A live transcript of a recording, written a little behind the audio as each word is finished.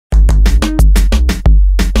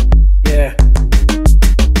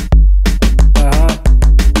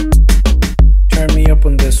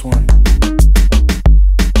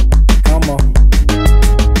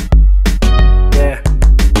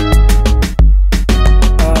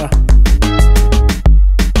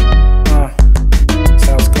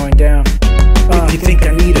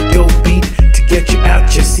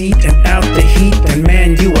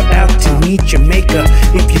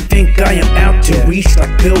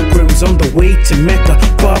pilgrims on the way to Mecca.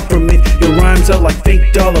 Far from it, your rhymes are like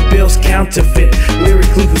fake dollar bills, counterfeit.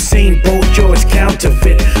 Lyrically Usain Bolt, yours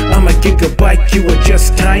counterfeit. I'm a gigabyte, you are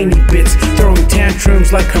just tiny bits. Throwing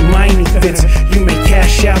tantrums like Hermione fits. You may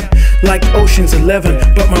cash out like Ocean's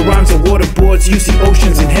 11, but my rhymes are waterboards using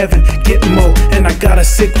oceans in heaven. Get mo, and I got a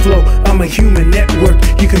sick flow. I'm a human network,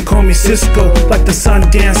 you can call me Cisco. Like the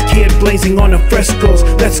Sundance Kid blazing on the frescoes.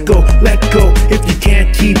 Let's go, let go, if you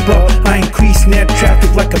can't keep up. I increase net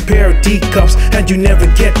traffic like a pair of D-cups, and you never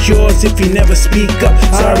get yours if you never speak up.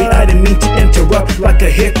 Sorry, I didn't mean to interrupt like a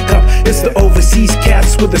hiccup. It's the Overseaz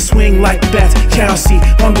Catz with a swing like bats. Chawa.C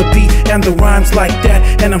on the beat and the rhymes like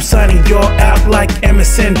that. And I'm signing y'all out like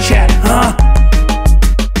MSN chat, huh?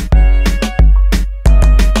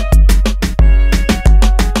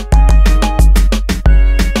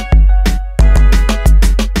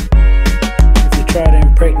 If you try to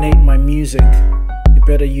impregnate my music, you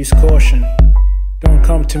better use caution. Don't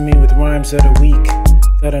come to me with rhymes that are weak,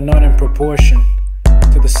 that are not in proportion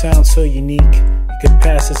to the sound so unique, it could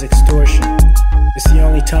pass as extortion. It's the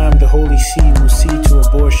only time the Holy See will see to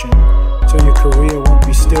abortion. So your career won't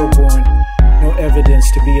be stillborn, no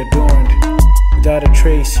evidence to be adorned. Without a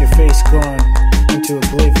trace, your face gone into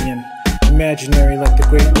oblivion, imaginary like the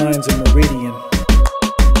great lines of Meridian.